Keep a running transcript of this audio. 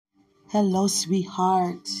Hello,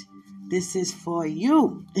 sweetheart. This is for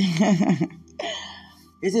you.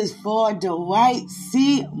 This is for Dwight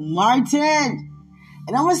C. Martin.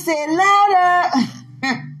 And I'm going to say it louder.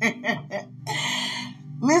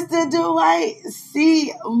 Mr. Dwight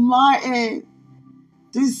C. Martin.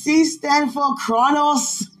 Does C stand for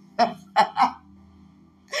Chronos?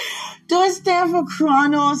 Do it stand for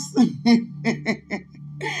Chronos?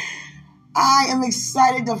 I am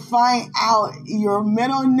excited to find out your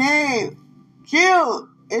middle name. Cute.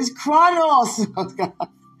 It's Chronos.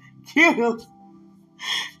 Cute.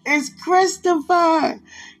 It's Christopher.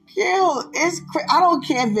 Cute. I don't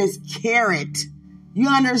care if it's Carrot. You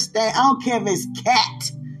understand? I don't care if it's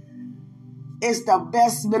Cat. It's the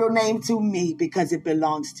best middle name to me because it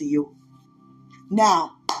belongs to you.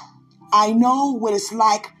 Now, I know what it's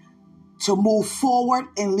like to move forward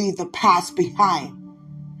and leave the past behind.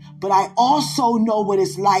 But I also know what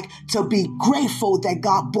it's like to be grateful that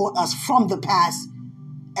God brought us from the past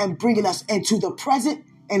and bringing us into the present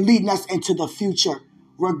and leading us into the future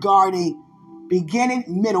regarding beginning,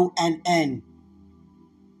 middle, and end.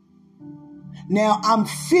 Now, I'm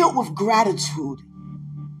filled with gratitude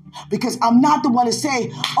because I'm not the one to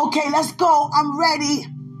say, okay, let's go. I'm ready.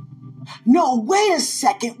 No, wait a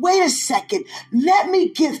second. Let me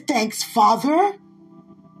give thanks, Father.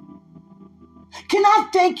 Can I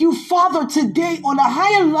thank you, Father, today on a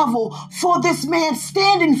higher level for this man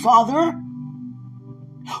standing, Father?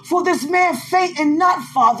 For this man fainting not,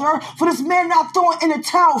 Father. For this man not throwing in the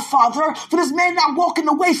towel, Father. For this man not walking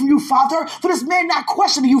away from you, Father. For this man not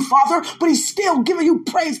questioning you, Father. But he's still giving you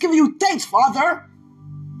praise, giving you thanks, Father.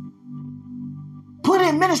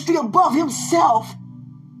 Putting ministry above himself.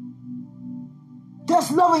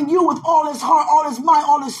 That's loving you with all his heart, all his mind,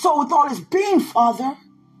 all his soul, with all his being, Father.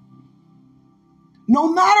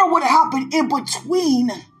 No matter what happened in between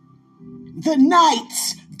the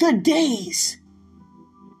nights, the days,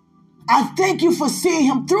 I thank you for seeing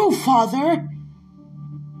him through, Father.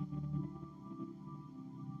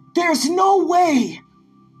 There's no way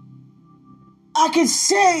I can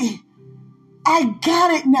say I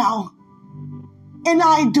got it now, and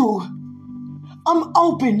I do. I'm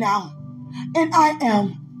open now, and I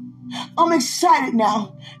am. I'm excited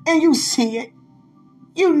now, and you see it.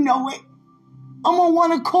 You know it. I'm on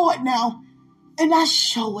one accord now, and I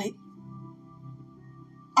show it.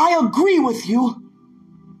 I agree with you,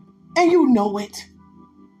 and you know it.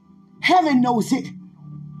 Heaven knows it.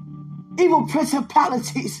 Evil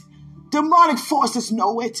principalities, demonic forces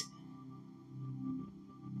know it.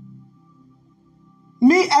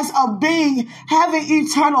 Me as a being having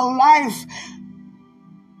eternal life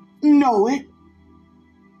know it.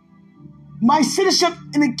 My citizenship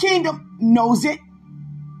in the kingdom knows it.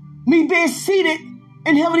 Me being seated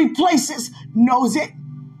in heavenly places knows it.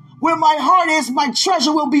 Where my heart is, my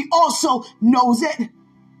treasure will be also knows it.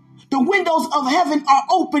 The windows of heaven are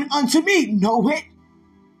open unto me, know it.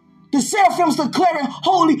 The seraphims declaring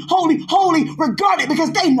holy, holy, holy, regard it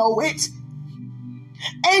because they know it.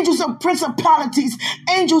 Angels of principalities,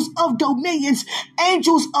 angels of dominions,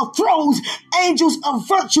 angels of thrones, angels of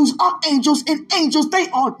virtues, archangels and angels, they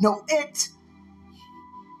all know it.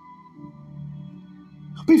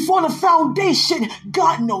 Before the foundation,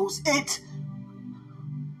 God knows it.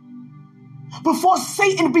 Before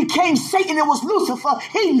Satan became Satan, it was Lucifer.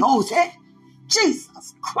 He knows it.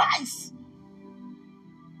 Jesus Christ.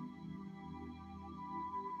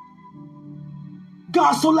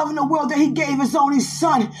 God so loving the world that he gave his only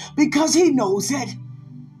son because he knows it.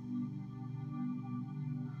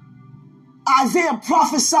 Isaiah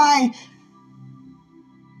prophesying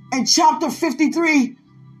in chapter 53,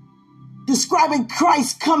 describing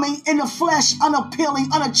Christ coming in the flesh, unappealing,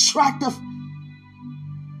 unattractive.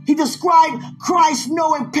 He described Christ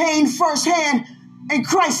knowing pain firsthand, and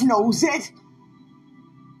Christ knows it.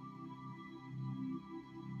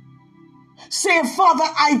 Saying, Father,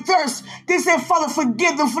 I thirst. They said, Father,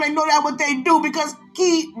 forgive them for they know not what they do because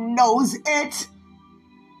he knows it.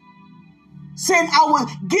 Saying, I will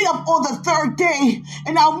get up on the third day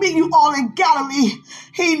and I'll meet you all in Galilee.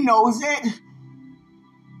 He knows it.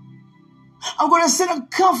 I'm going to send a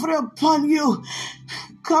comforter upon you.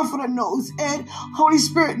 Comforter knows it. Holy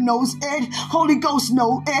Spirit knows it. Holy Ghost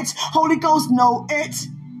knows it. Holy Ghost knows it.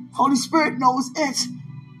 Holy Spirit knows it.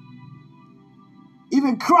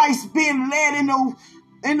 Even Christ being led in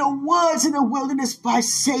the woods, in the wilderness by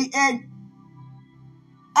Satan.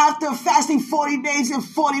 After fasting 40 days and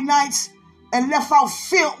 40 nights and left out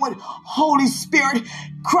filled with Holy Spirit,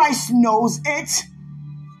 Christ knows it.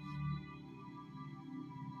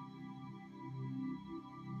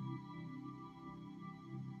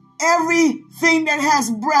 Everything that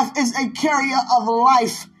has breath is a carrier of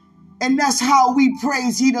life. And that's how we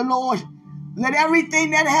praise ye the Lord. Let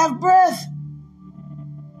everything that have breath.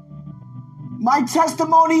 My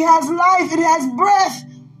testimony has life. It has breath.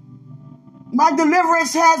 My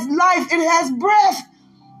deliverance has life. It has breath.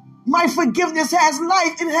 My forgiveness has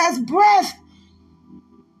life. It has breath.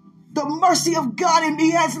 The mercy of God in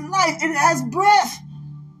me has life. It has breath.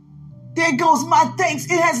 There goes my thanks.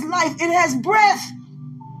 It has life. It has breath.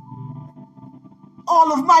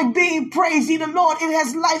 All of my being, praise ye the Lord. It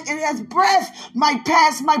has life. It has breath. My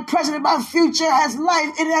past, my present, and my future has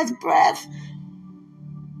life. It has breath.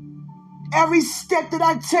 Every step that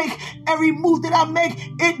I take, every move that I make,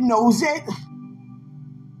 it knows it.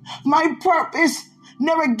 My purpose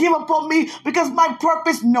never give up on me because my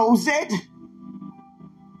purpose knows it.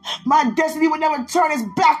 My destiny will never turn its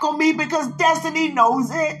back on me because destiny knows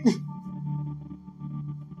it.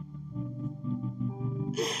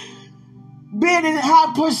 Being in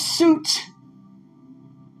high pursuit,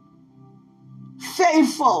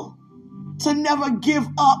 faithful to never give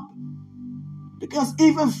up because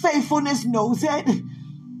even faithfulness knows it.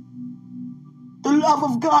 The love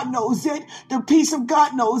of God knows it. The peace of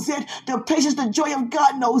God knows it. The patience, the joy of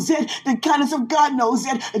God knows it. The kindness of God knows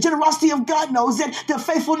it. The generosity of God knows it. The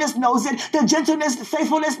faithfulness knows it. The gentleness, the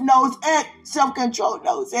faithfulness knows it. Self-control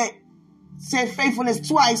knows it. Said faithfulness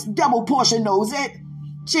twice. Double portion knows it.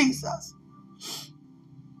 Jesus.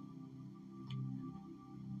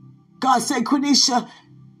 God said, Quenisha,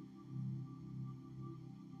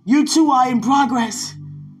 you too are in progress.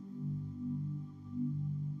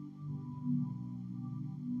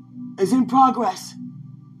 It's in progress.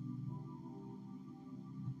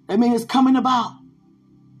 I mean, it's coming about.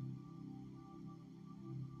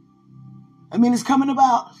 It's coming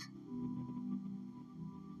about.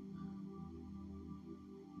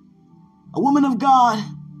 A woman of God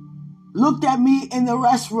looked at me in the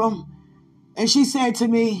restroom and she said to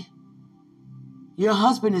me, your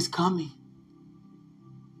husband is coming.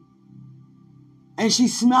 And she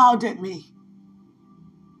smiled at me.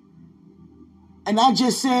 And I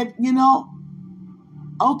just said,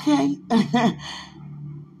 okay.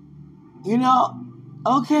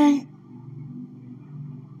 Okay.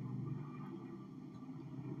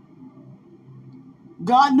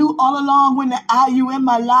 God knew all along when the IU in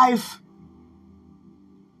my life.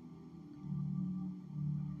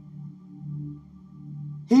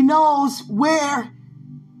 He knows where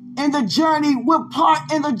in the journey, what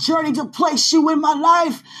part in the journey to place you in my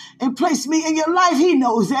life and place me in your life. He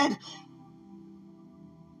knows it.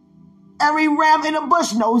 Every ram in the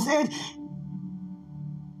bush knows it.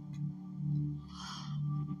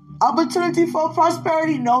 Opportunity for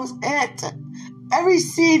prosperity knows it. Every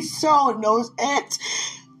seed sown knows it.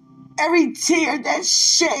 Every tear that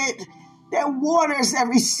shed, that waters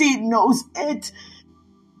every seed knows it.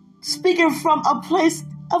 Speaking from a place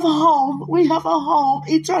of home, we have a home.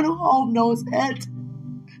 Eternal home knows it.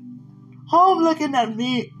 Home looking at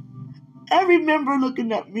me. Every member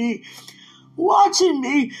looking at me. Watching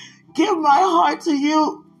me give my heart to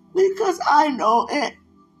you because I know it.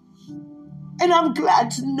 And I'm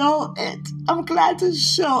glad to know it. I'm glad to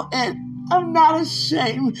show it. I'm not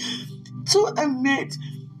ashamed to admit.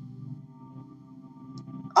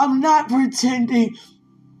 I'm not pretending.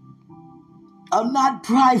 I'm not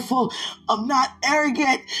prideful. I'm not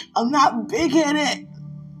arrogant. I'm not big-headed.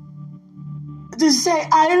 To say,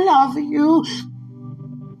 I love you.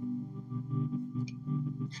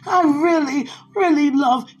 I really, really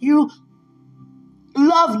love you.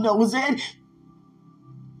 Love knows it.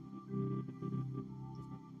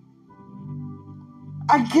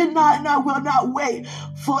 I cannot and I will not wait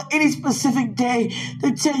for any specific day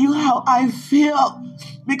to tell you how I feel.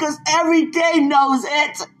 Because every day knows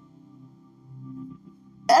it.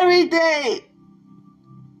 Every day.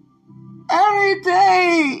 Every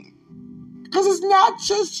day. Because it's not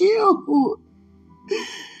just you.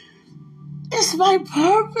 It's my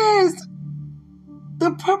purpose.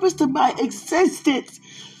 The purpose to my existence.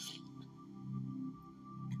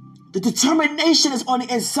 The determination is on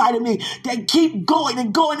the inside of me that keep going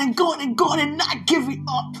and going and going and going and not giving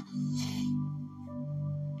up.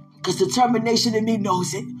 Because determination in me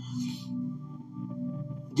knows it.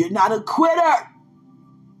 You're not a quitter.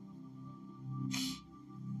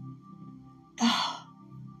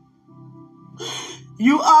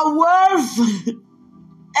 You are worth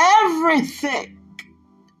everything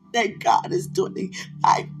that God is doing.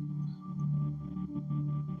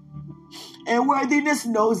 And worthiness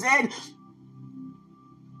knows it.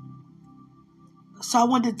 So I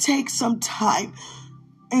want to take some time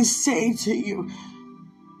and say to you,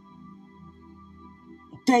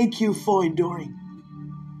 thank you for enduring.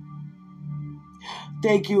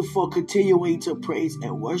 Thank you for continuing to praise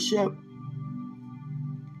and worship.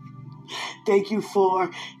 Thank you for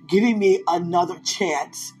giving me another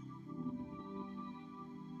chance.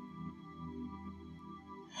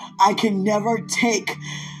 I can never take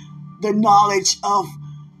the knowledge of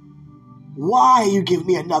why you give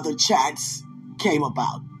me another chance came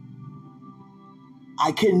about.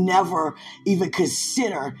 I can never even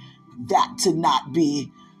consider that to not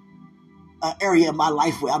be an area of my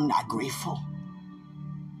life where I'm not grateful.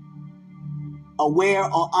 Aware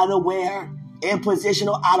or unaware, in position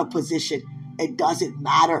or out of position, it doesn't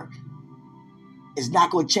matter. It's not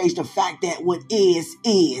going to change the fact that what is,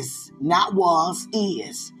 not was,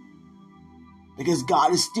 is. Because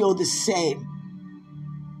God is still the same.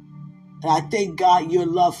 And I thank God your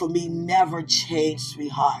love for me never changed,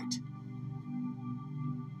 sweetheart.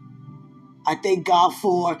 I thank God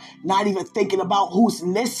for not even thinking about who's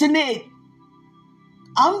listening.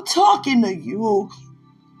 I'm talking to you.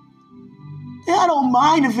 And I don't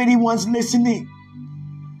mind if anyone's listening.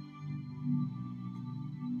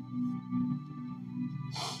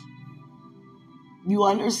 You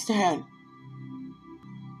understand?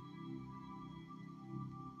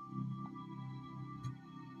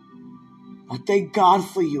 I thank God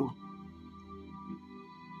for you.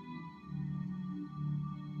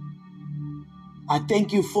 I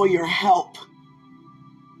thank you for your help.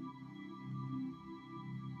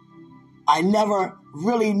 I never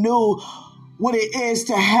really knew what it is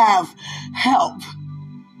to have help.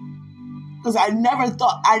 Because I never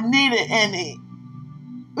thought I needed any.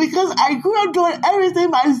 Because I grew up doing everything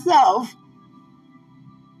myself.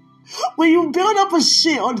 When you build up a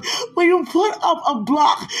shield, when you put up a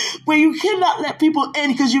block, when you cannot let people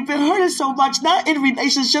in because you've been hurting so much, not in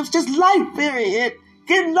relationships, just life, period.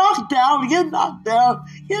 Get knocked down, get knocked down,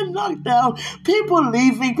 get knocked down. People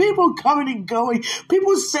leaving, people coming and going,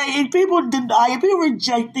 people saying, people denying, people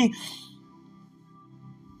rejecting.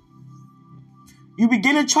 You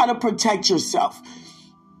begin to try to protect yourself.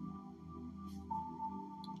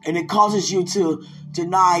 And it causes you to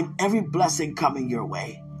deny every blessing coming your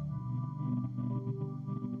way.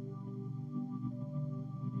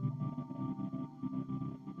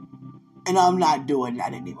 And I'm not doing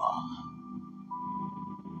that anymore.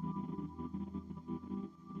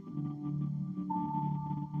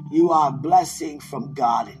 You are a blessing from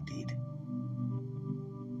God indeed.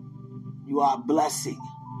 You are a blessing.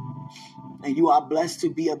 And you are blessed to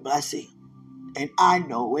be a blessing. And I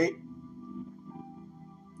know it.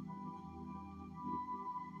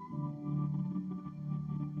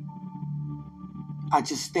 I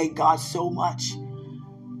just thank God so much.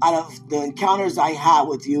 Out of the encounters I had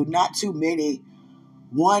with you, not too many.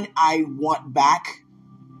 One I want back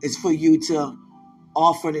is for you to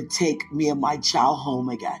offer to take me and my child home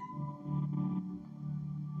again.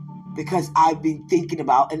 Because I've been thinking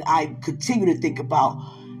about, and I continue to think about,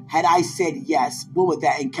 had I said yes, what would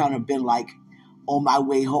that encounter been like on my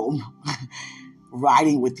way home,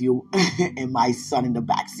 riding with you and my son in the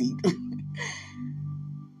backseat?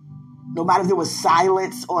 No matter if there was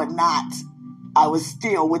silence or not, I was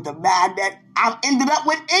still with the man that I ended up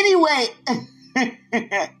with anyway.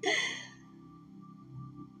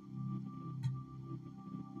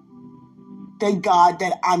 Thank God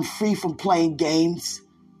that I'm free from playing games.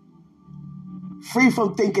 Free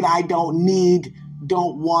from thinking I don't need,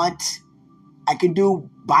 don't want, I can do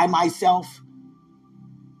by myself.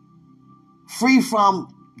 Free from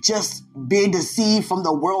just being deceived from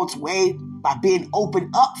the world's way by being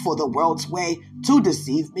opened up for the world's way to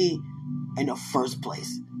deceive me in the first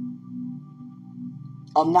place.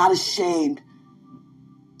 I'm not ashamed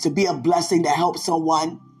to be a blessing to help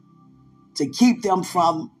someone, to keep them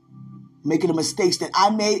from making the mistakes that I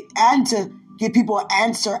made, and to give people an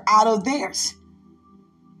answer out of theirs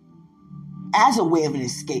as a way of an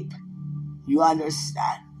escape. You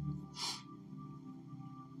understand?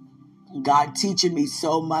 God teaching me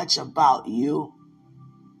so much about you.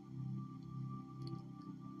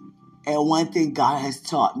 And one thing God has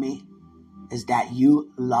taught me is that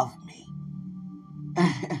you love me.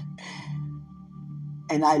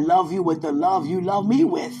 And I love you with the love you love me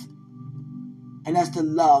with. And that's the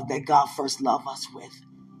love that God first loved us with.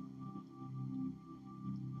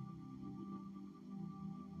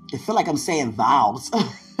 I feel like I'm saying vows.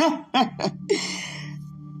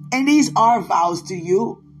 And these are vows to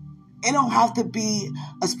you. It don't have to be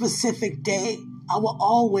a specific day. I will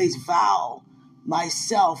always vow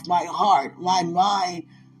myself, my heart, my mind,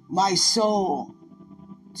 my soul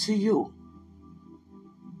to you.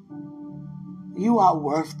 You are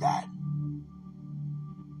worth that.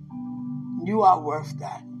 You are worth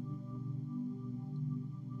that.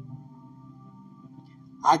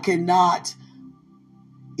 I cannot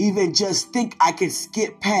even just think I can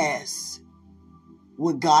skip past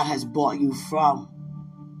what God has brought you from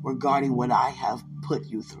regarding what I have put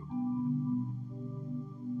you through.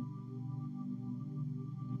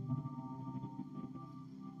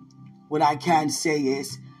 What I can say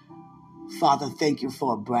is, Father, thank you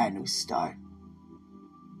for a brand new start.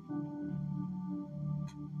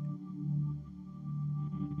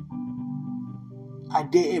 I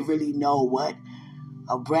didn't really know what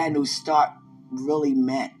a brand new start really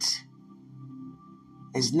meant.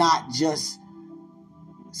 It's not just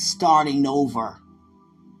starting over.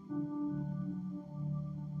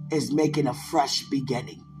 It's making a fresh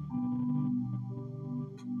beginning.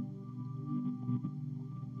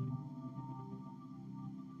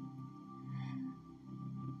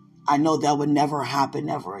 I know that would never happen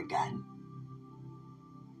ever again.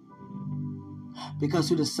 Because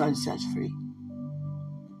who the Son sets free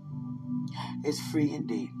is free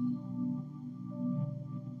indeed.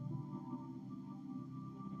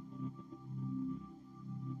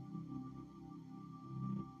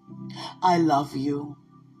 I love you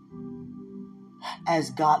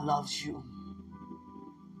as God loves you,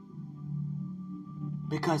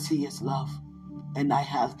 because He is love, and I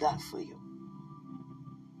have that for you.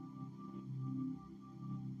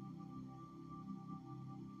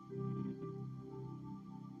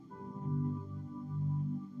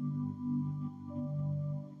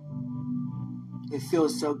 It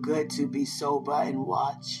feels so good to be sober and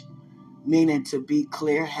watch, meaning to be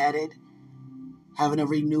clear-headed, having a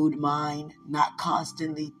renewed mind, not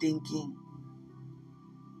constantly thinking.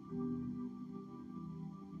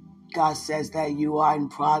 God says that you are in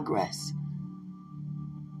progress.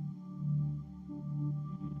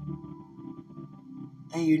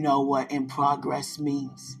 And you know what in progress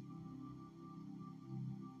means.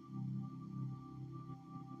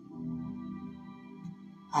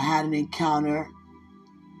 I had an encounter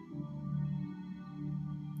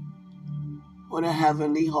with a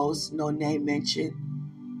heavenly host, no name mentioned.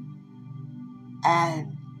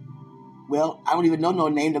 And, well, I don't even know no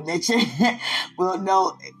name to mention. Well,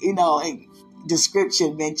 no, a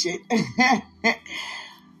description mentioned.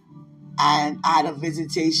 And I had a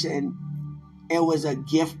visitation. It was a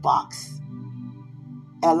gift box.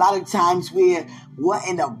 And a lot of times we're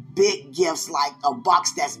wanting the big gifts, like a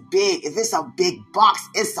box that's big. If it's a big box,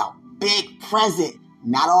 it's a big present.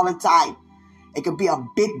 Not all the time. It could be a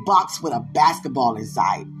big box with a basketball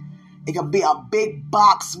inside. It could be a big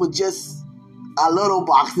box with just a little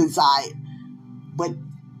box inside. But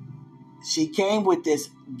she came with this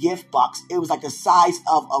gift box. It was like the size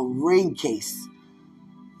of a ring case.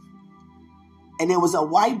 And it was a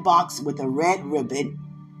white box with a red ribbon.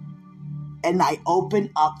 And I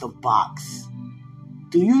opened up the box.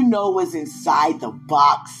 Do you know what's inside the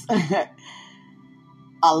box?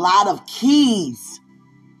 A lot of keys.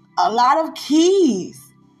 A lot of keys.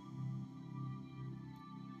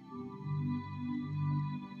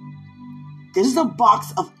 This is a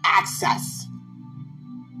box of access.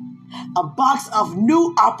 A box of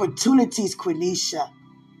new opportunities, Quenisha.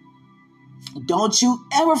 Don't you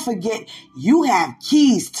ever forget you have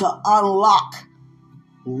keys to unlock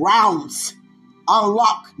realms.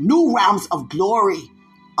 Unlock new realms of glory.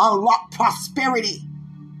 Unlock prosperity.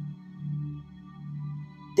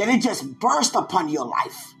 Then it just burst upon your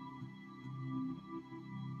life.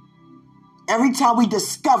 Every time we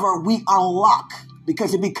discover, we unlock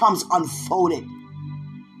because it becomes unfolded.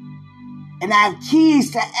 And I have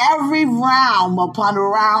keys to every realm upon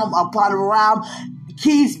realm upon realm.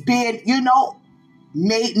 Keys being,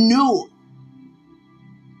 made new.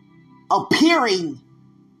 Appearing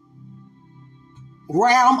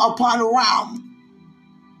realm upon realm.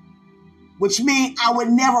 Which means I would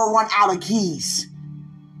never run out of keys.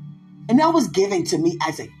 And that was given to me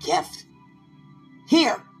as a gift.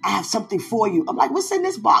 Here, I have something for you. I'm like, what's in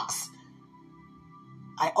this box?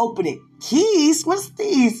 I open it. Keys? What's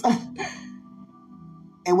these?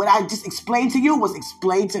 And what I just explained to you was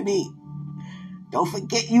explained to me. Don't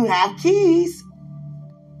forget you have keys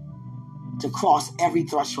to cross every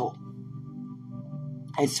threshold.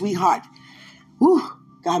 And sweetheart, God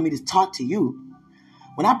had me to talk to you.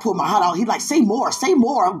 When I pull my heart out, he's like, say more,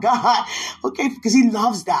 oh God. Okay, because he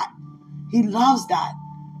loves that. He loves that.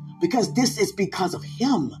 Because this is because of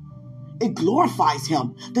him. It glorifies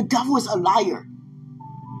him. The devil is a liar.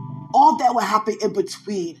 All that will happen in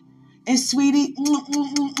between. And sweetie,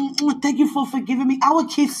 thank you for forgiving me. I will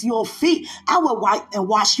kiss your feet. I will wipe and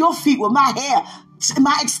wash your feet with my hair,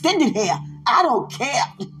 my extended hair. I don't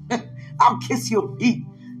care. I'll kiss your feet.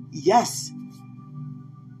 Yes.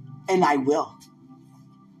 And I will.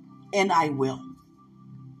 And I will.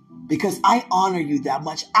 Because I honor you that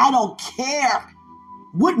much. I don't care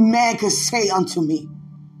What man could say unto me?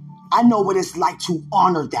 I know what it's like to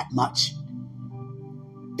honor that much.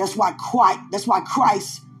 That's why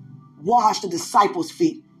Christ washed the disciples'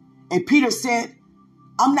 feet. And Peter said,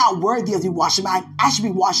 I'm not worthy of you washing mine. I should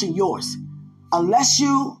be washing yours. Unless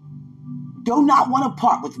you do not want to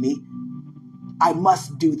part with me, I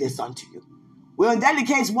must do this unto you. Well, in that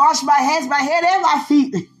case, wash my hands, my head, and my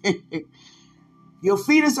feet. Your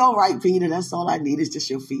feet is all right, Peter. That's all I need is just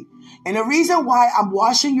your feet. And the reason why I'm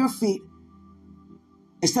washing your feet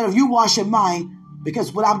instead of you washing mine,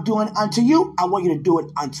 because what I'm doing unto you, I want you to do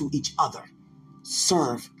it unto each other.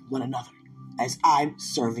 Serve one another as I'm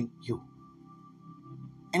serving you.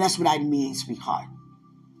 And that's what I mean, sweetheart.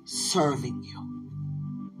 Serving you.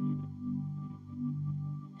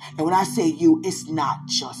 And when I say you, it's not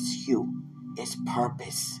just you. It's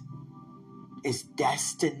purpose. It's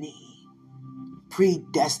destiny.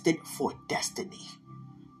 Predestined for destiny.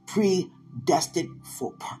 Predestined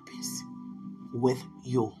for purpose. With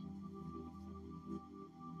you.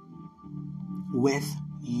 With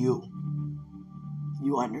you.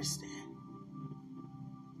 You understand?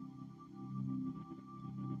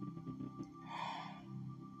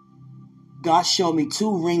 God showed me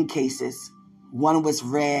 2 ring cases. One was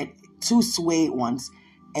red, 2 suede ones,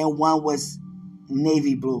 and one was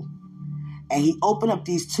navy blue. And he opened up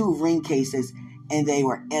these 2 ring cases and they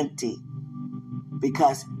were empty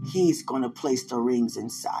because he's going to place the rings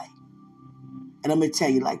inside. And I'm going to tell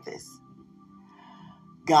you like this.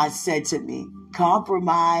 God said to me,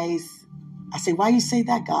 compromise. I say, why you say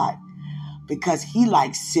that, God? Because he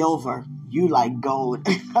likes silver. You like gold.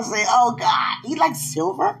 I say, oh God, he likes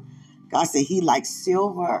silver? God said he likes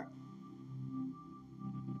silver.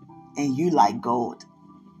 And you like gold.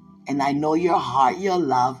 And I know your heart, your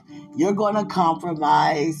love. You're going to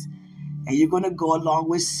compromise. And you're going to go along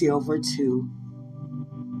with silver too.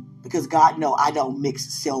 Because God knows I don't mix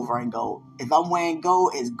silver and gold. If I'm wearing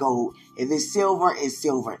gold, it's gold. If it's silver, it's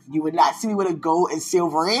silver. You would not see me with a gold and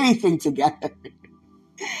silver or anything together.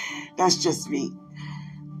 That's just me.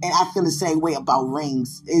 And I feel the same way about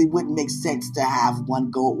rings. It wouldn't make sense to have one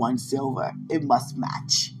gold, one silver. It must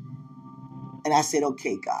match. And I said,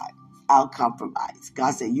 okay, God, I'll compromise.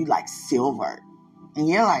 God said, you like silver. And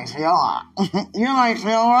you're like silver. You like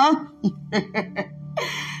silver?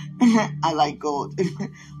 I like gold.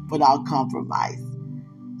 But I'll compromise.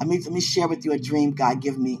 Let me share with you a dream God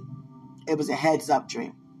gave me. It was a heads-up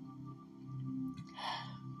dream.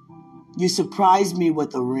 You surprised me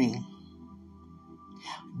with a ring.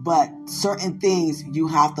 But certain things you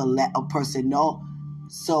have to let a person know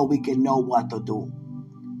so we can know what to do.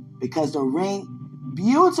 Because the ring,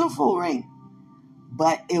 beautiful ring,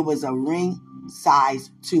 but it was a ring size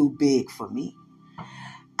too big for me.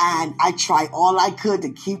 And I tried all I could to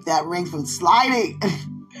keep that ring from sliding.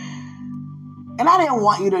 And I didn't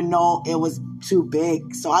want you to know it was too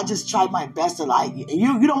big. So I just tried my best to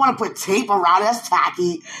you don't want to put tape around it. That's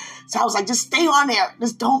tacky. So I was like, just stay on there.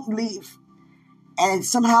 Just don't leave. And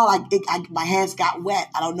somehow my hands got wet.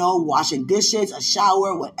 I don't know, washing dishes, a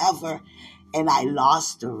shower, whatever. And I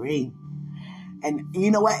lost the ring. And you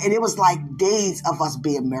know what? And it was like days of us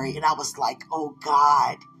being married. And I was like, oh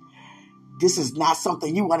God, this is not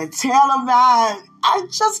something you want to tell a man. I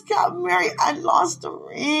just got married. I lost the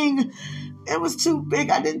ring. It was too big.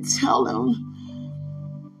 I didn't tell him.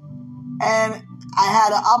 And I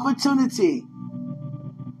had an opportunity.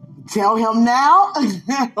 Tell him now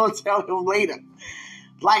or tell him later.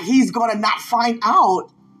 Like he's going to not find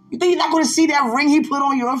out. You think you're not going to see that ring he put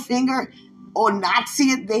on your finger or not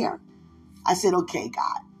see it there? I said, okay,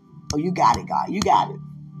 God. Oh, you got it, God. You got it.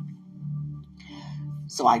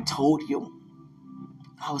 So I told you.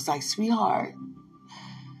 I was like, sweetheart,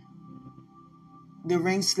 the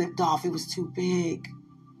ring slipped off. It was too big.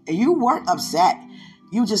 And you weren't upset.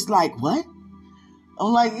 You just like, what?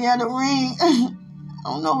 I'm like, yeah, the ring. I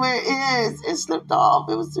don't know where it is. It slipped off.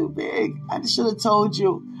 It was too big. I should have told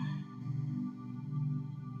you.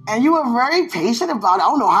 And you were very patient about it. I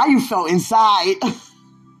don't know how you felt inside.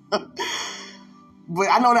 But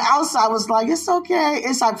I know the outside was like, it's okay.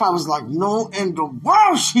 Inside probably was like, no in the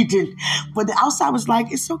world she didn't. But the outside was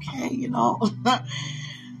like, it's okay, you know.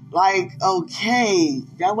 Like, okay,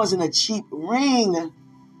 that wasn't a cheap ring.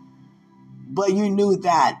 But you knew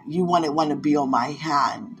that you wanted one to be on my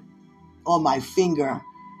hand, on my finger,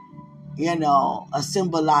 you know, a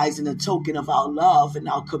symbolizing a token of our love and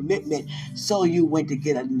our commitment. So you went to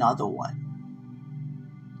get another one.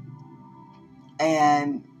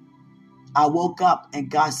 And I woke up and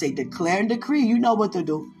God said, declare and decree. You know what to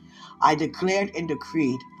do. I declared and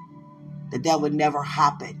decreed that would never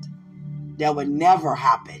happen. That would never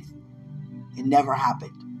happen. It never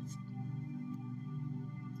happened.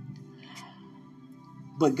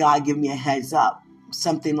 but God give me a heads up.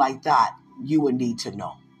 Something like that you would need to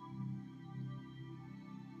know.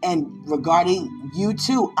 And regarding you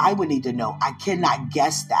too, I would need to know. I cannot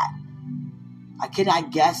guess that. I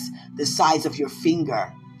cannot guess the size of your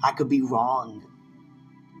finger. I could be wrong.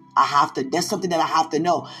 That's something that I have to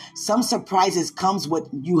know. Some surprises comes with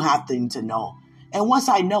you having to know. And once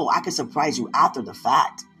I know, I can surprise you after the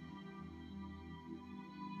fact.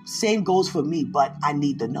 Same goes for me, but I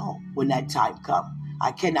need to know when that time comes.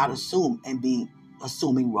 I cannot assume and be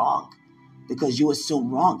assuming wrong, because you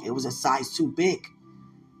assume wrong. It was a size too big.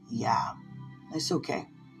 Yeah, it's okay.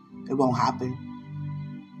 It won't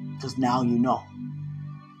happen, because now you know.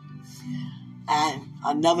 And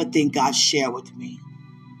another thing God shared with me,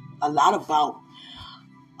 a lot about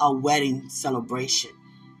a wedding celebration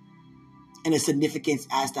and the significance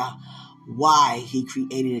as to why he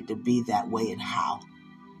created it to be that way and how.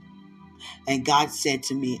 And God said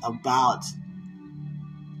to me about,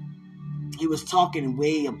 he was talking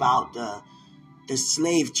way about the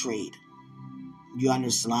slave trade. You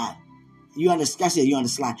understand? You understand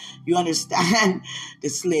the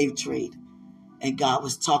slave trade. And God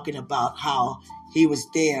was talking about how he was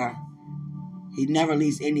there. He never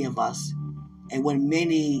leaves any of us. And when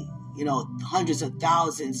many, hundreds of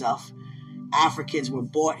thousands of Africans were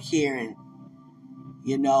brought here and,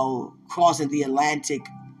 crossing the Atlantic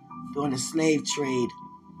during the slave trade,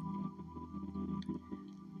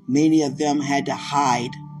 many of them had to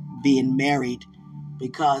hide being married,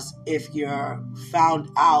 because if you're found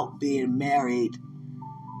out being married,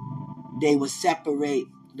 they would separate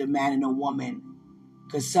the man and the woman,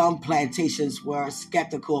 because some plantations were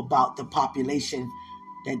skeptical about the population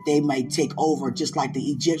that they might take over, just like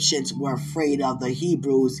the Egyptians were afraid of the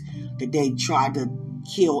Hebrews, that they tried to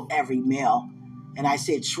kill every male. And I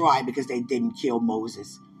said try because they didn't kill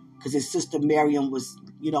Moses, because his sister Miriam was,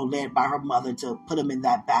 led by her mother to put him in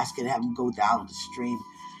that basket and have him go down the stream.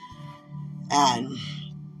 And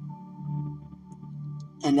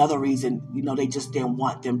another reason, they just didn't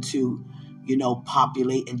want them to,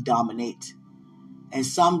 populate and dominate. And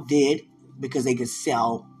some did because they could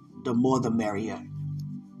sell, the more the merrier.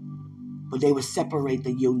 But they would separate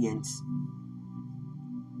the unions.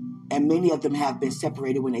 And many of them have been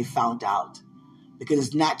separated when they found out, because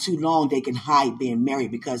it's not too long they can hide being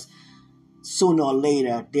married, because sooner or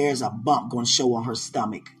later there's a bump going to show on her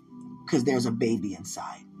stomach because there's a baby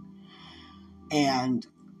inside. And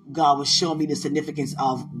God was showing me the significance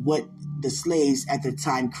of what the slaves at the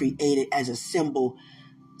time created as a symbol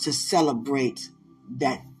to celebrate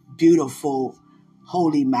that beautiful,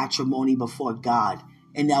 holy matrimony before God.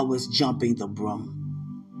 And that was jumping the broom.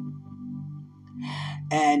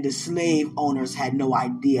 And the slave owners had no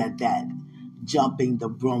idea that jumping the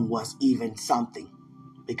broom was even something,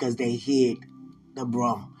 because they hid the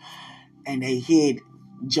broom. And they hid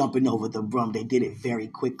jumping over the broom. They did it very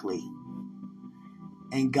quickly.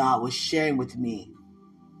 And God was sharing with me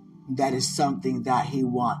that is something that he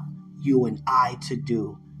wants you and I to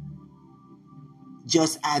do,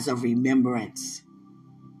 just as a remembrance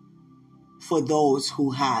for those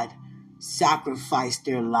who had sacrificed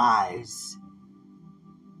their lives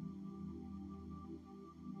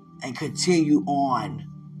and continued on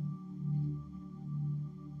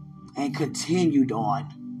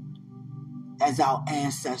as our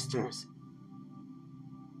ancestors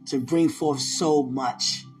to bring forth so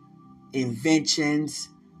much inventions,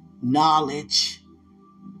 knowledge,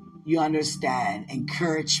 you understand,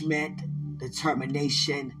 encouragement,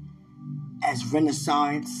 determination as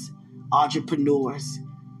Renaissance entrepreneurs,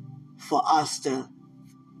 for us to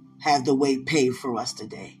have the way paid for us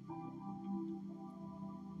today.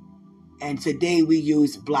 And today we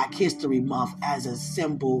use Black History Month as a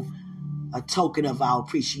symbol, a token of our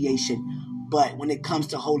appreciation. But when it comes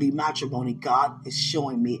to holy matrimony, God is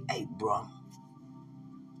showing me a broom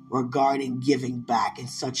regarding giving back in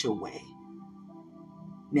such a way.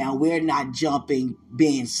 Now, we're not jumping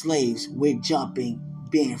being slaves. We're jumping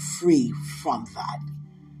being free from that.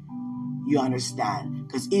 You understand?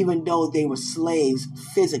 Because even though they were slaves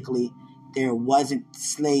physically, there wasn't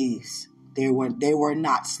slaves. They were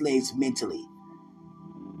not slaves mentally.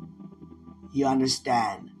 You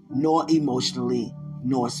understand? Nor emotionally,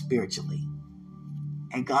 nor spiritually.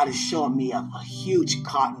 And God is showing me a huge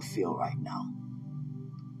cotton field right now.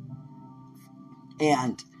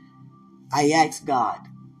 And I asked God,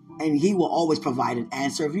 and he will always provide an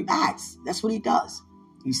answer if you ask. That's what he does.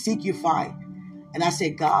 You seek, you find. And I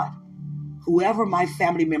said, God, whoever my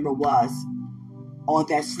family member was on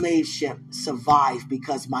that slave ship survived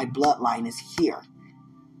because my bloodline is here.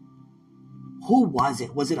 Who was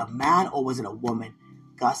it? Was it a man or was it a woman?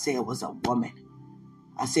 God said it was a woman.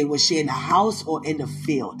 I say, was she in the house or in the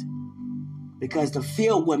field? Because the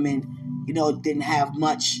field women, didn't have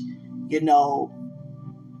much,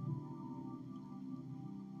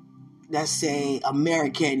 let's say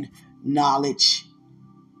American knowledge,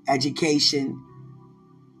 education.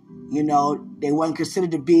 They weren't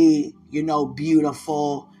considered to be,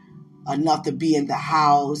 beautiful enough to be in the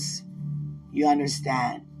house. You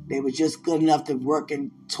understand? They were just good enough to work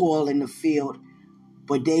and toil in the field.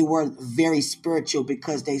 But they were very spiritual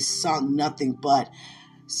because they sung nothing but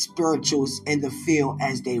spirituals in the field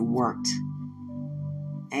as they worked.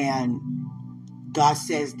 And God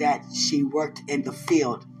says that she worked in the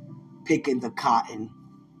field, picking the cotton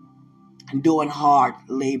and doing hard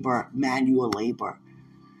labor, manual labor.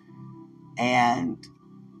 And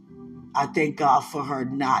I thank God for her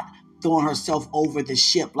not throwing herself over the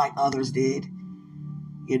ship like others did.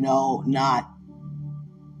 Not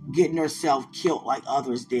getting herself killed like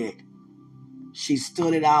others did. She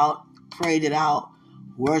stood it out, prayed it out,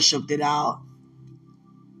 worshiped it out,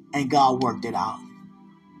 and God worked it out.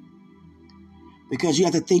 Because you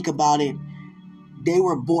have to think about it. They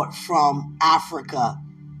were brought from Africa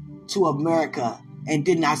to America and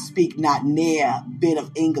did not speak not near bit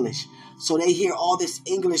of English. So they hear all this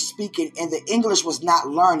English speaking, and the English was not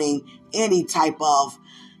learning any type of,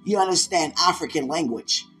 African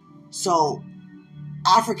language. So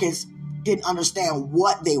Africans didn't understand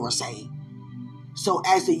what they were saying. So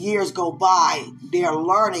as the years go by, they're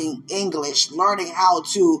learning English, learning how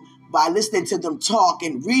to, by listening to them talk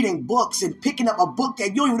and reading books and picking up a book that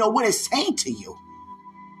you don't even know what it's saying to you.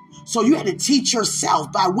 So you had to teach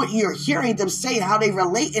yourself by what you're hearing them say and how they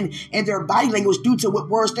relate in their body language due to what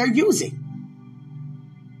words they're using.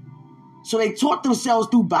 So they taught themselves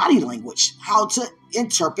through body language how to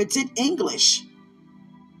interpret it English.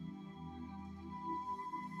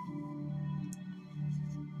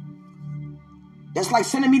 That's like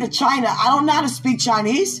sending me to China. I don't know how to speak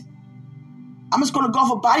Chinese. I'm just going to go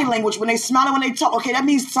for body language. When they smile and when they talk, okay, that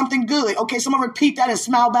means something good. Okay, someone repeat that and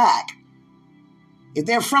smile back. If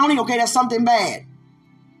they're frowning, okay, that's something bad.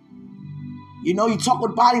 You talk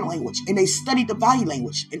with body language. And they studied the body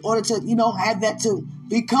language in order to, have that to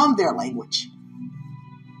become their language.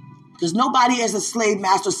 Because nobody as a slave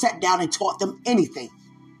master sat down and taught them anything.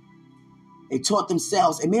 They taught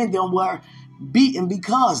themselves. And many of them were beaten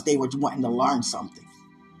because they were wanting to learn something.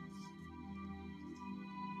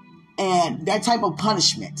 And that type of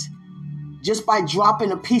punishment, just by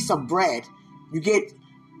dropping a piece of bread, you get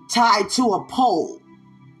tied to a pole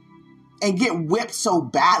and get whipped so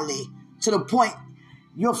badly to the point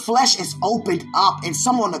your flesh is opened up and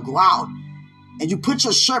some on the ground. And you put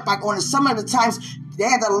your shirt back on. And some of the times they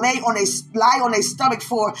had to lie on their stomach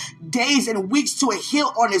for days and weeks to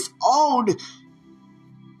heal on its own.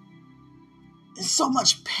 There's so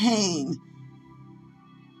much pain.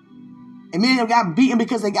 And many of them got beaten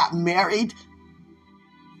because they got married.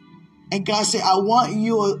 And God said, I want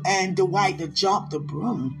you and Dwight to jump the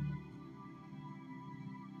broom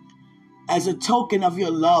as a token of your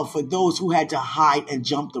love for those who had to hide and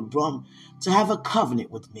jump the broom to have a covenant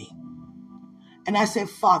with me. And I said,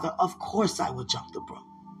 Father, of course I will jump the broom.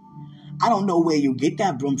 I don't know where you get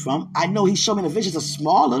that broom from. I know he showed me the vision. It's a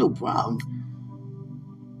small little broom.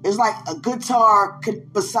 It's like a guitar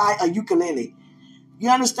beside a ukulele. You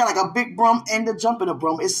understand? Like a big broom and the jumping the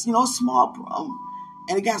broom. It's, small broom.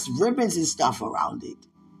 And it got ribbons and stuff around it.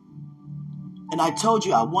 And I told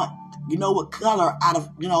you I want, what color out of,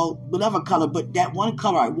 whatever color. But that one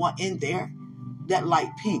color I want in there, that light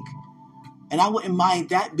pink. And I wouldn't mind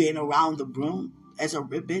that being around the broom as a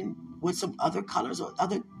ribbon with some other colors or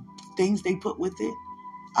other things they put with it.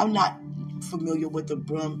 I'm not familiar with the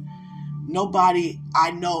broom. Nobody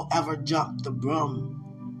I know ever jumped the broom.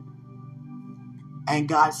 And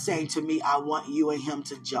God's saying to me, I want you and him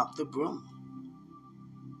to jump the broom.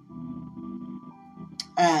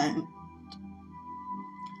 And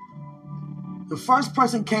the first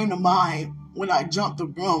person came to mind when I jumped the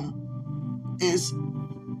broom is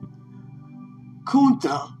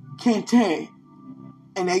Kunta Kinte.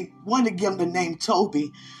 And they wanted to give him the name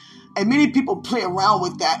Toby. And many people play around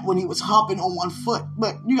with that when he was hopping on one foot.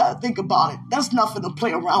 But you got to think about it. That's nothing to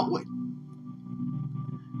play around with.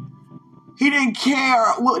 He didn't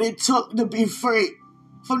care what it took to be free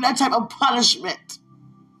from that type of punishment.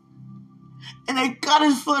 And they cut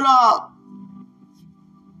his foot off.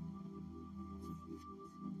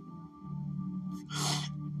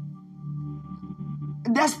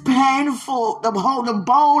 That's painful. The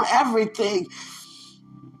bone, everything.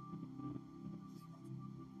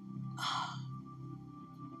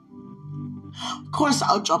 Of course,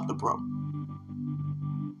 I'll jump the broom.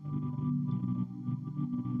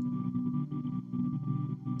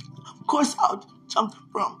 course I'll jump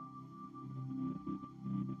from.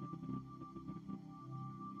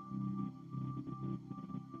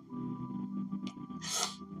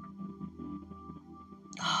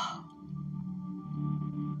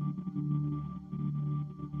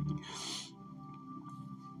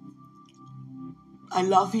 I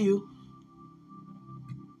love you.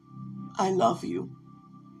 I love you.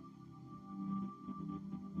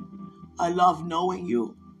 I love knowing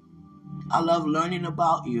you. I love learning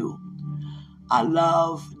about you. I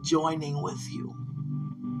love joining with you.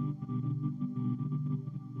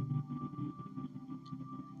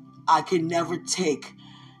 I can never take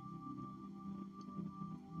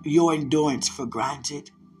your endurance for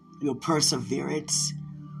granted, your perseverance,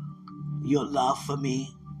 your love for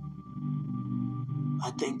me.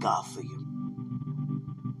 I thank God for you.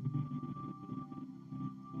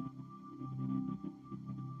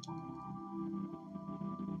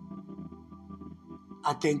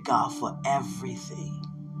 I thank God for everything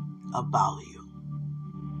about you.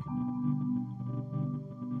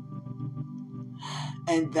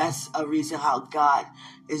 And that's a reason how God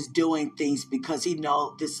is doing things, because he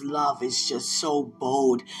knows this love is just so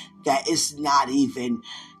bold that it's not even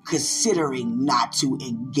considering not to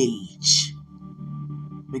engage,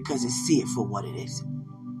 because it see it for what it is.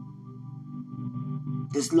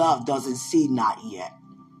 This love doesn't see not yet.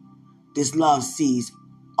 This love sees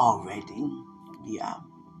already. Yeah.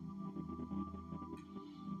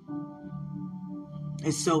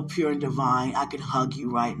 It's so pure and divine. I could hug you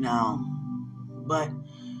right now. But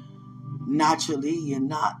naturally, you're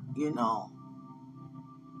not,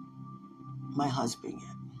 my husband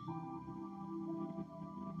yet.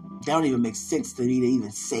 That don't even make sense to me to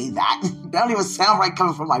even say that. That don't even sound right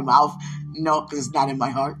coming from my mouth. No, because it's not in my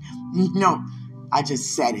heart. No, I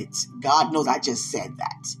just said it. God knows I just said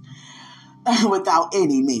that. Without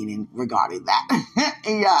any meaning regarding that.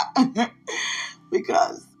 Yeah.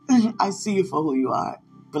 Because I see you for who you are.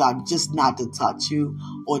 But I'm just not to touch you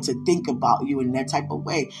or to think about you in that type of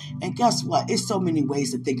way. And guess what? It's so many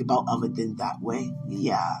ways to think about other than that way.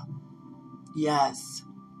 Yeah. Yes.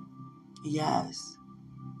 Yes.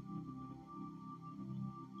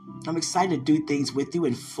 I'm excited to do things with you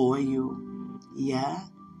and for you. Yeah.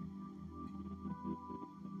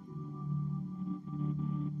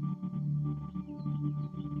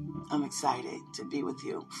 I'm excited to be with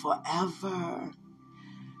you forever.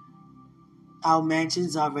 Our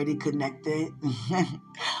mansion's already connected.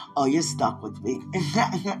 Oh, you're stuck with me.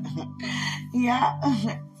 Yeah.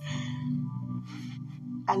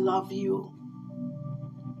 I love you.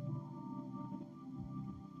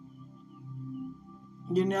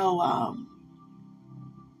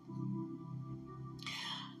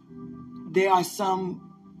 There are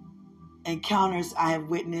some encounters I have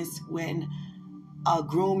witnessed when a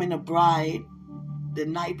groom and a bride, the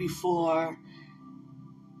night before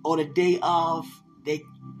or the day of,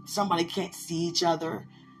 somebody can't see each other,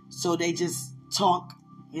 so they just talk,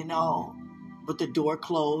 with the door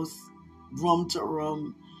closed, room to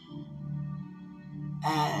room.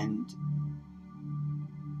 And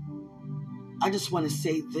I just want to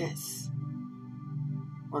say this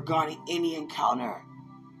regarding any encounter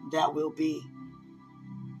that will be.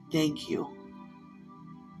 Thank you.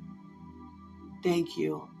 Thank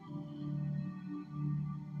you.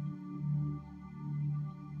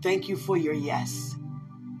 Thank you for your yes.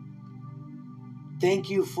 Thank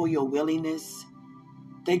you for your willingness.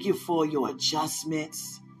 Thank you for your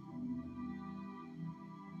adjustments.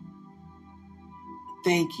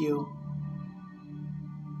 Thank you.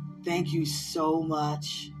 Thank you so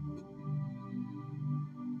much.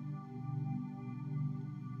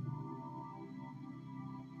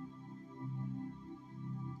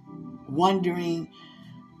 Wondering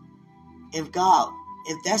if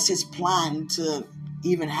that's his plan to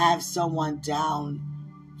even have someone down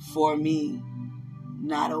for me,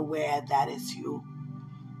 not aware that it's you.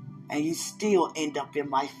 And you still end up in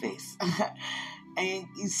my face. And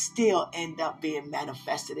you still end up being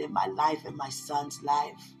manifested in my life and my son's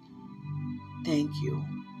life. Thank you.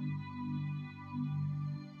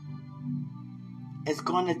 It's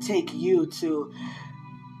going to take you to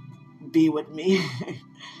be with me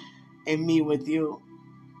and me with you.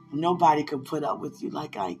 Nobody can put up with you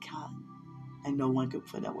like I can. And no one can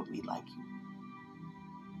put up with me like you.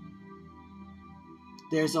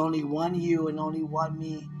 There's only one you and only one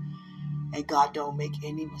me. And God don't make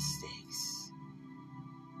any mistakes.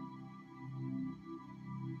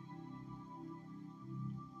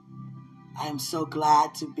 I am so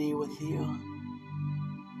glad to be with you.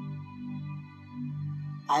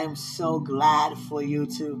 I am so glad for you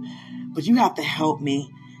too. But you have to help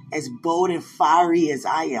me. As bold and fiery as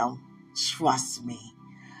I am, trust me.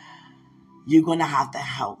 You're going to have to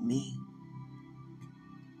help me.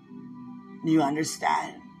 You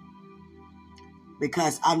understand?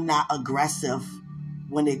 Because I'm not aggressive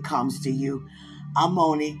when it comes to you. I'm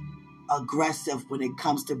only aggressive when it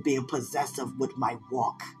comes to being possessive with my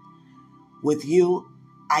walk. With you,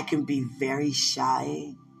 I can be very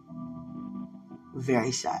shy.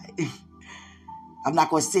 Very shy. I'm not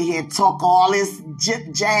going to sit here and talk all this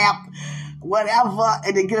jab, whatever,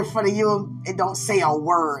 and then get in front of you and don't say a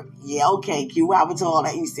word. Yeah, okay, Q, I was all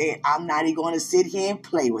that you said. I'm not even going to sit here and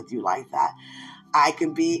play with you like that. I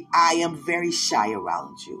am very shy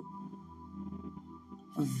around you.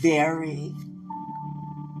 Very.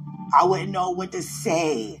 I wouldn't know what to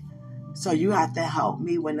say. So you have to help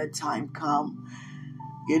me when the time comes.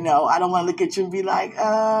 You know, I don't want to look at you and be like,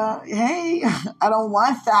 hey, I don't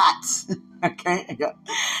want that. Okay?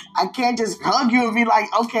 I can't just hug you and be like,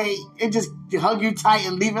 okay, and just hug you tight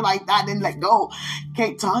and leave it like that and then let go.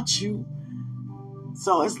 Can't touch you.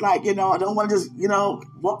 So it's like, I don't want to just,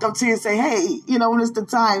 walk up to you and say, hey, when it's the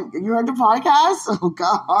time, you heard the podcast? Oh,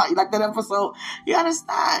 God, you like that episode? You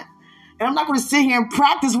understand? And I'm not going to sit here and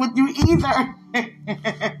practice with you either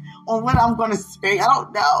on what I'm going to say. I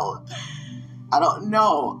don't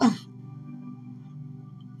know.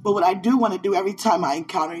 But what I do want to do every time I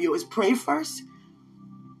encounter you is pray first.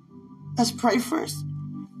 Let's pray first.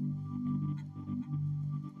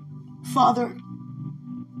 Father,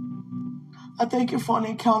 I thank you for an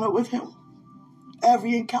encounter with him.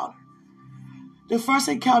 Every encounter. The first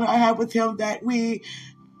encounter I had with him that we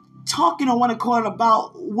talking on one accord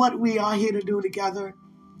about what we are here to do together.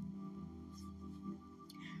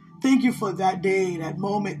 Thank you for that day, that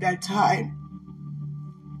moment, that time.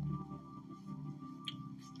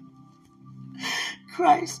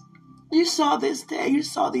 Christ, you saw this day, you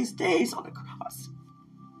saw these days on the cross.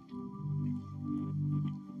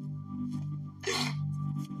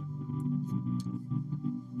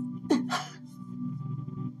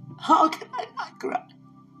 How can I not cry?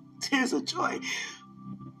 Tears of joy.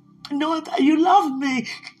 Knowing that you love me.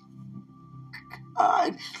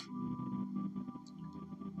 God.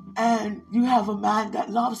 And you have a man that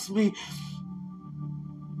loves me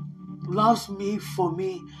for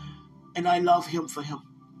me, and I love him for him.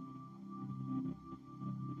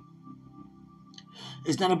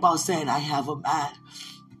 It's not about saying I have a man.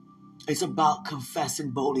 It's about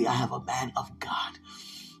confessing boldly I have a man of God.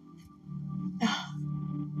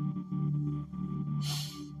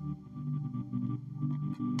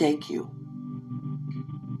 Thank you.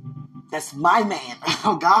 That's my man.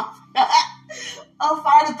 Oh, God. Oh,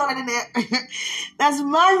 fire to throw it in there. That's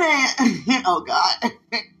my man. Oh, God.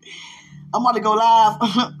 I'm about to go live.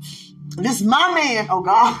 This is my man. Oh,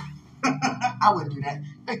 God. I wouldn't do that.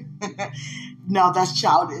 No, that's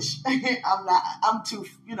childish. I'm too,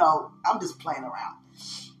 I'm just playing around.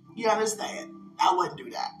 You understand? I wouldn't do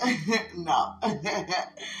that. No.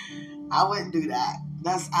 I wouldn't do that.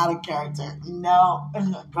 That's out of character. No.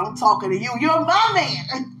 I'm talking to you. You're my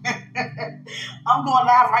man. I'm going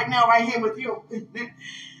live right now, right here with you.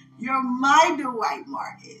 You're my Dwight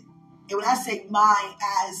Martin. And when I say mine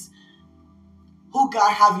as who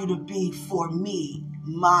God have you to be for me,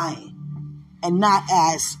 mine. And not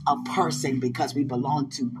as a person because we belong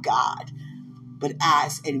to God, but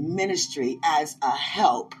as a ministry, as a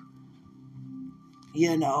help,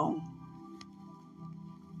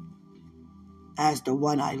 as the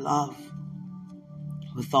one I love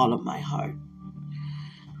with all of my heart.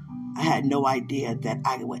 I had no idea that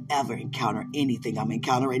I would ever encounter anything I'm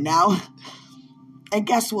encountering now. And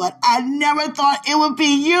guess what? I never thought it would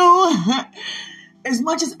be you. As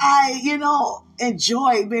much as I,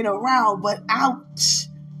 enjoy being around, but I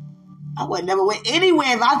would never went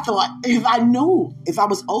anywhere if I knew, if I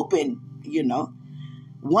was open,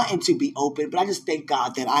 wanting to be open. But I just thank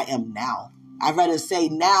God that I am now. I'd rather say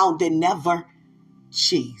now than never.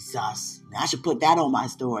 Jesus. I should put that on my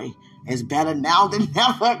story. It's better now than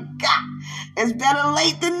never. God. It's better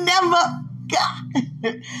late than never.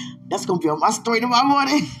 God. That's going to be on my story tomorrow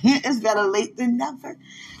morning. It's better late than never.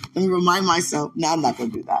 Let me remind myself. No, I'm not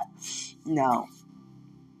going to do that. No.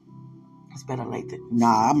 It's better late than...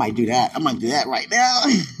 Nah, I might do that. I might do that right now.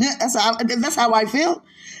 That's how I feel.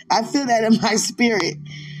 I feel that in my spirit.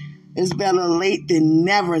 It's better late than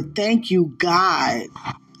never. Thank you, God.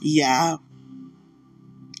 Yeah.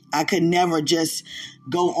 I could never just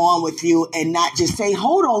go on with you and not just say,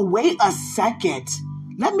 hold on, wait a second.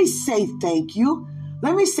 Let me say thank you.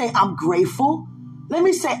 Let me say I'm grateful. Let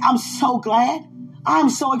me say I'm so glad. I'm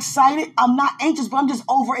so excited. I'm not anxious, but I'm just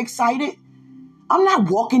overexcited. I'm not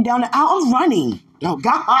walking down the aisle. I'm running. Oh,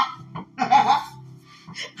 God.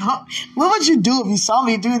 What would you do if you saw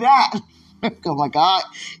me do that? Oh my God.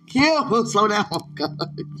 Q, slow down. Oh God.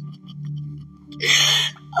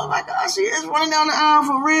 Oh my God, she is running down the aisle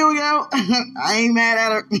for real, yo. I ain't mad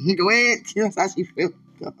at her. Go ahead. That's how she feels.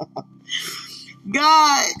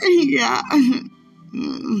 God. Yeah.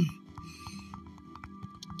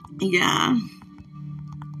 Yeah.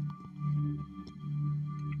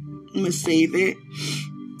 I'm going to save it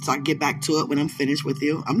so I can get back to it when I'm finished with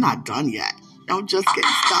you. I'm not done yet. I'm just getting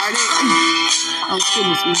started. Oh,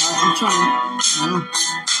 goodness, sweetheart. I'm trying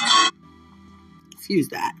to fuse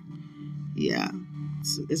that. Yeah.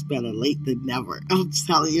 It's better late than never. I'm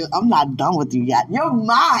telling you, I'm not done with you yet. You're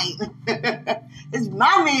mine. It's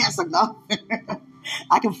my man. So no.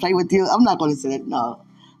 I can play with you. I'm not going to say that. No,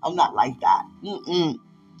 I'm not like that.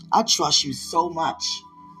 I trust you so much.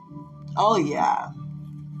 Oh, yeah.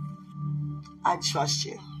 I trust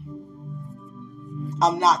you.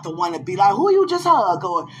 I'm not the one to be like, who you just hug?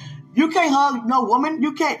 Or you can't hug no woman.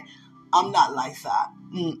 You can't. I'm not like that.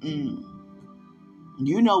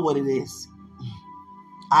 You know what it is.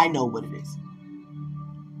 I know what it is.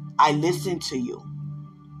 I listen to you.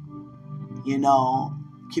 You know,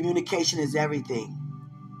 communication is everything.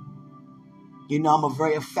 You know, I'm a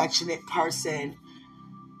very affectionate person.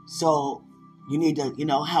 So you need to,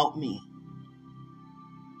 help me.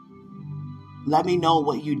 Let me know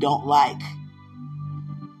what you don't like.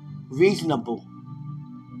 Reasonable.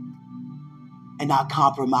 And not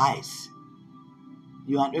compromise.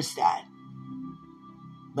 You understand?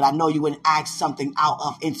 But I know you wouldn't ask something out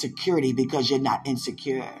of insecurity because you're not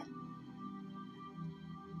insecure.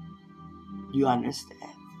 You understand?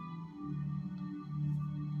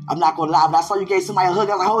 I'm not going to lie. When I saw you gave somebody a hug,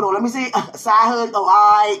 I was like, hold on, let me see. Side hug. Oh, all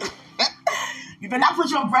right. You better not put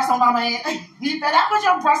your breast on my man. You better not put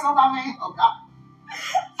your breast on my man. Oh, God.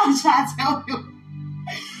 I'm trying to tell you.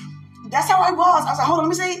 That's how I was. I was like, hold on,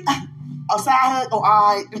 let me see. Oh, side hug. Oh,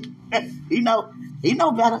 all right. He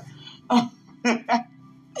know better.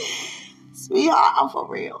 Sweetheart, I'm for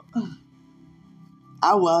real.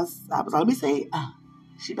 I was like, let me see.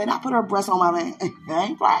 She better not put her breast on my man. I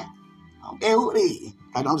ain't playing. Okay, who it is?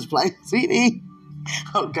 I'm just playing. Sweetie.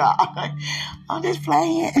 Oh, God. I'm just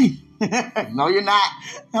playing. No, you're not.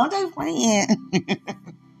 I'm just playing.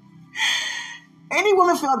 Any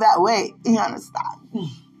woman feel that way. You understand?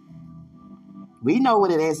 We know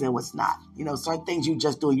what it is and what's not. Certain things you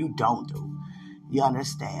just do and you don't do. You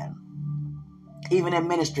understand? Even in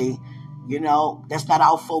ministry, that's not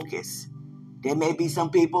our focus. There may be some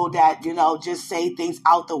people that, just say things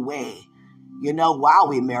out the way, while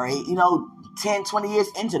we're married, 10, 20 years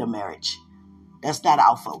into the marriage. That's not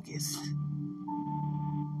our focus.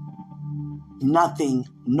 Nothing,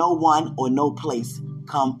 no one or no place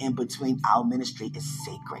come in between our ministry is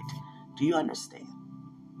sacred. Do you understand?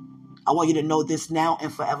 I want you to know this now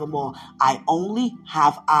and forevermore. I only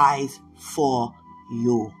have eyes for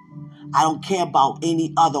you. I don't care about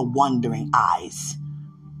any other wandering eyes.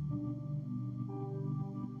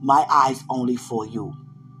 My eyes only for you.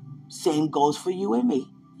 Same goes for you and me.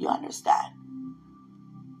 You understand?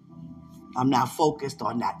 I'm not focused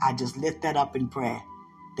on that. I just lift that up in prayer.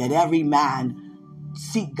 That every man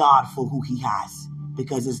seek God for who he has.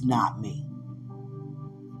 Because it's not me.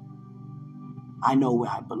 I know where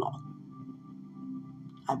I belong.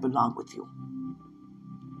 I belong with you.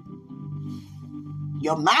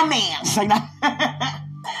 You're my man.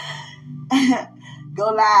 Go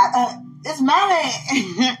live. It's my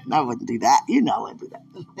man. No, I wouldn't do that. I wouldn't do that.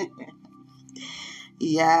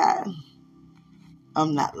 Yeah.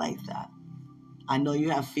 I'm not like that. I know you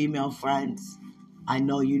have female friends. I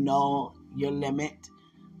know you know your limit.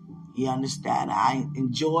 You understand? I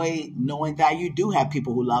enjoy knowing that you do have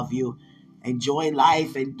people who love you. Enjoy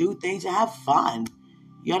life and do things and have fun.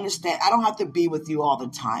 You understand? I don't have to be with you all the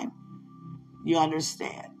time. You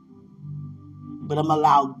understand? But I'm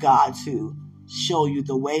allowed God to show you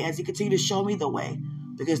the way as he continues to show me the way.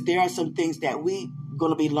 Because there are some things that we're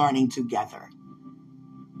going to be learning together.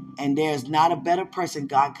 And there's not a better person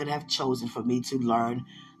God could have chosen for me to learn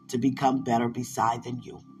to become better beside than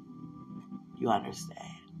you. You understand?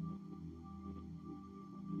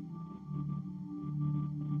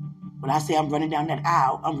 When I say I'm running down that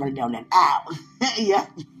aisle, I'm running down that aisle. Yeah.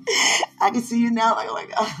 I can see you now. Like, oh my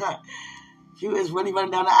God. Q is really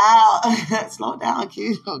running down the aisle. Slow down,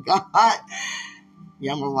 Q. Oh, God.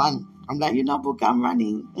 Yeah, I'm going to run. I'm like, Book, I'm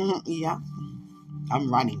running. Yeah.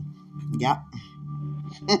 I'm running. Yep.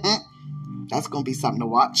 That's going to be something to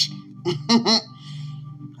watch.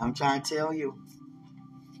 I'm trying to tell you.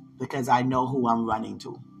 Because I know who I'm running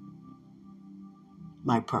to.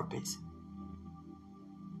 My purpose.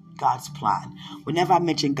 God's plan. Whenever I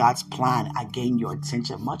mention God's plan, I gain your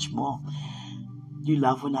attention much more. You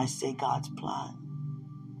love when I say God's plan.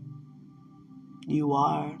 You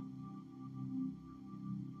are.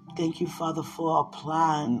 Thank you, Father, for a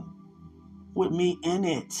plan with me in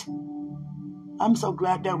it. I'm so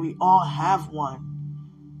glad that we all have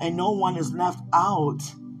one and no one is left out.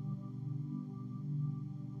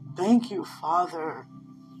 Thank you, Father.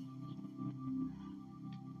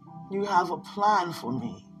 You have a plan for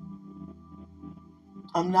me.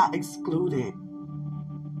 I'm not excluded.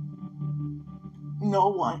 No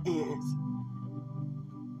one is.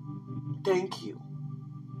 Thank you.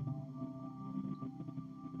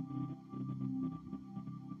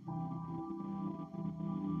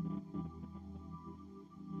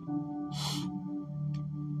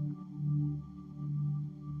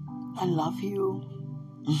 I love you.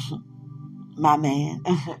 My man.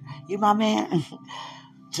 You my man.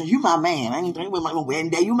 So you my man. I ain't talking about my wedding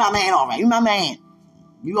day. You my man, all right. You my man.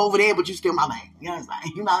 You over there, but you still my man. You know what I'm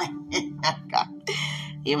saying? You my man.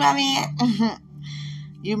 You my man.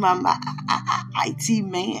 You my IT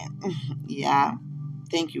man. Yeah.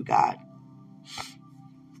 Thank you, God.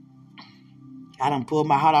 I done pulled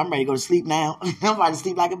my heart. I'm ready to go to sleep now. I'm about to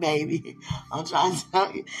sleep like a baby. I'm trying to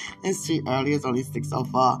tell you. It's too early. It's only 6 so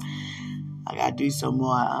far. I got to do some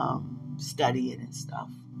more studying and stuff.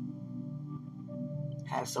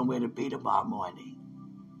 Have somewhere to be tomorrow morning.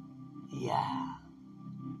 Yeah.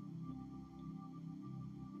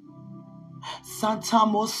 Santa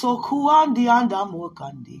Mosoku Andi Anda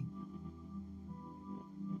Mokandi.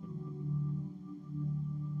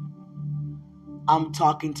 I'm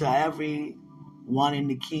talking to everyone in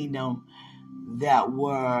the kingdom that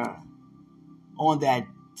were on that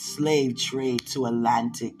slave trade to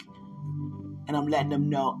Atlantic. And I'm letting them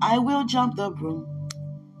know, I will jump the broom.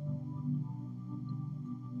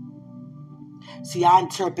 See, I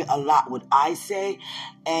interpret a lot what I say.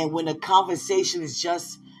 And when the conversation is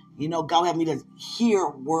just, God have me to hear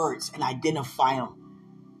words and identify them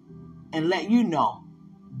and let you know.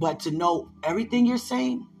 But to know everything you're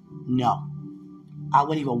saying, no. I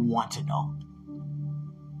wouldn't even want to know.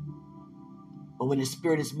 But when the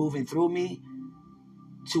Spirit is moving through me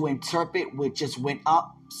to interpret what just went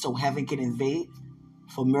up so heaven can invade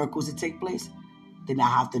for miracles to take place, then I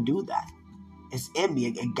have to do that. It's in me.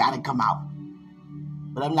 It got to come out.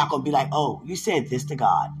 But I'm not going to be like, oh, you said this to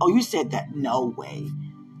God. Oh, you said that. No way.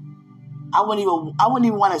 I wouldn't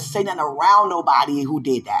even want to say nothing around nobody who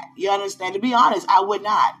did that. You understand? To be honest, I would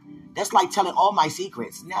not. That's like telling all my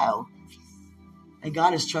secrets. No. And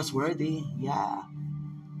God is trustworthy. Yeah.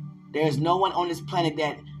 There's no one on this planet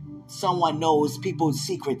that someone knows people's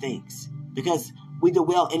secret things. Because we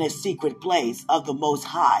dwell in a secret place of the Most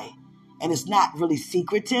High. And it's not really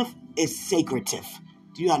secretive. It's sacrative.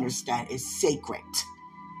 Do you understand? It's sacred.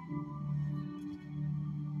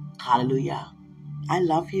 Hallelujah. I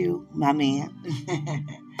love you, my man.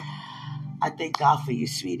 I thank God for you,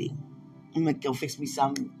 sweetie. I'm going to go fix me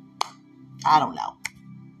some, I don't know,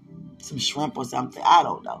 some shrimp or something. I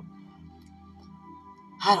don't know.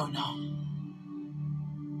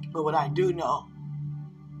 But what I do know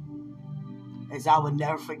is I would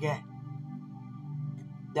never forget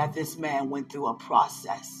that this man went through a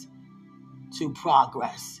process to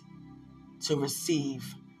progress, to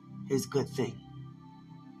receive his good thing.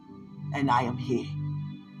 And I am here.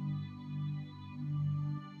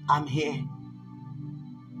 I'm here.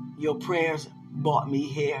 Your prayers brought me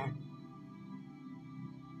here.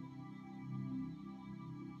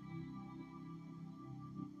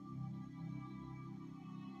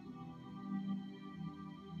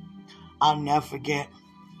 I'll never forget.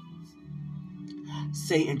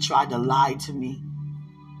 Satan tried to lie to me.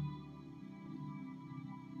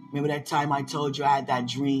 Remember that time I told you I had that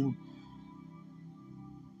dream?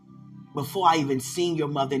 Before I even seen your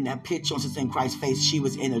mother in that picture on Sister in Christ's face, she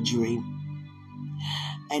was in a dream.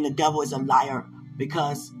 And the devil is a liar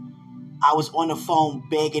because I was on the phone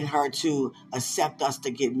begging her to accept us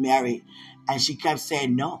to get married. And she kept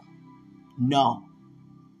saying, no, no,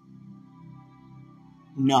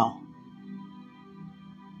 no.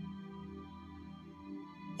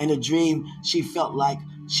 In the dream, she felt like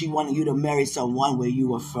she wanted you to marry someone where you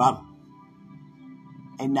were from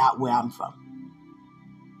and not where I'm from.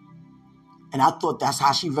 And I thought that's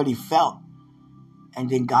how she really felt. And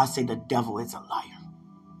then God said the devil is a liar.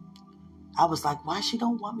 I was like, why she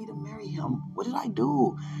don't want me to marry him? What did I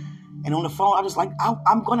do? And on the phone, I was like,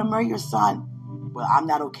 I'm going to marry your son. Well, I'm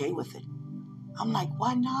not okay with it. I'm like,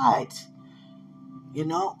 why not?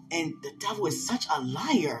 And the devil is such a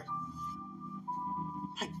liar.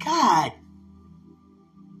 My God.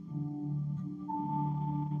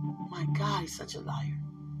 My God, he's such a liar.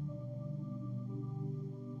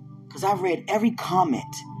 Because I read every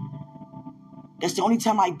comment That's the only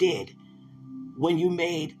time I did when you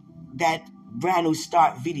made that brand new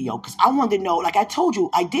start video. Because I wanted to know, like I told you,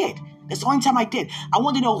 I did. That's the only time I did. I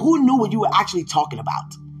wanted to know who knew what you were actually talking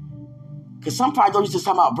about. Because some probably don't used to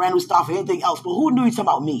talk about brand new stuff or anything else, but who knew you were talking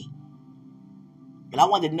about me? And I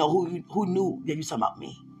wanted to know who knew that you were talking about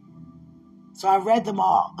me. So I read them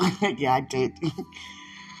all. Yeah, I did.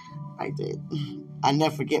 I did. I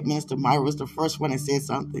never forget Minister Myra was the first one that said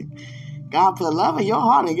something. God put love in your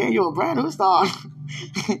heart and gave you a brand new start.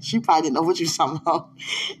 She probably didn't know what you were talking about.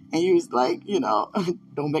 And you was like,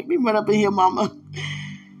 don't make me run up in here, mama.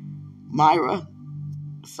 Myra.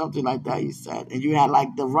 Something like that you said. And you had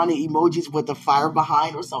like the running emojis with the fire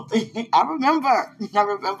behind or something. I remember.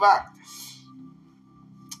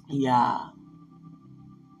 Yeah.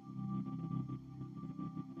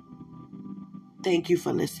 Thank you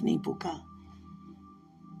for listening, Buka.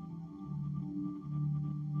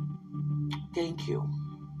 Thank you.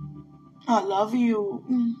 I love you.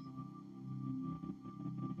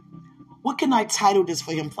 What can I title this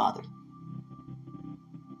for him, Father?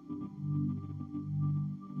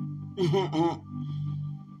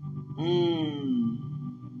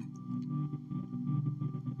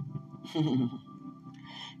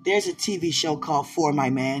 There's a TV show called For My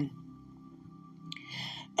Man.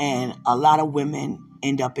 And a lot of women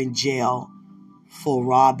end up in jail for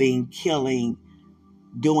robbing, killing,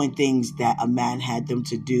 doing things that a man had them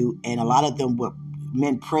to do. And a lot of them were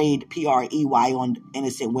men preyed, P-R-E-Y, on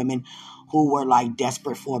innocent women who were like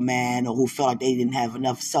desperate for a man or who felt like they didn't have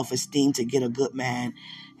enough self-esteem to get a good man.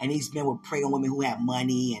 And these men would prey on women who had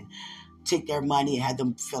money and take their money and have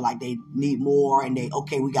them feel like they need more. And we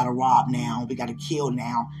got to rob now. We got to kill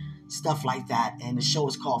now. Stuff like that. And the show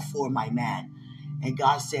is called For My Man. And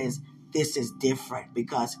God says, this is different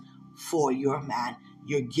because for your man,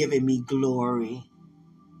 you're giving me glory.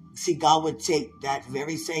 See, God would take that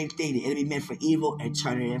very same thing the enemy meant for evil and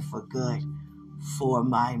turn it in for good. For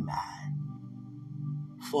my man.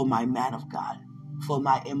 For my man of God. For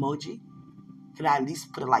my emoji. Can I at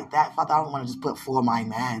least put it like that? Father, I don't want to just put for my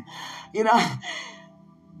man.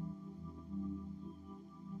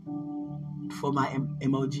 For my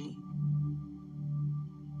emoji.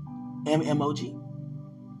 M-emoji.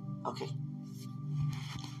 Okay.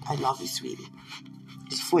 I love you, sweetie.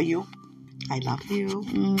 It's for you. I love you.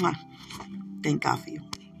 Mwah. Thank God for you.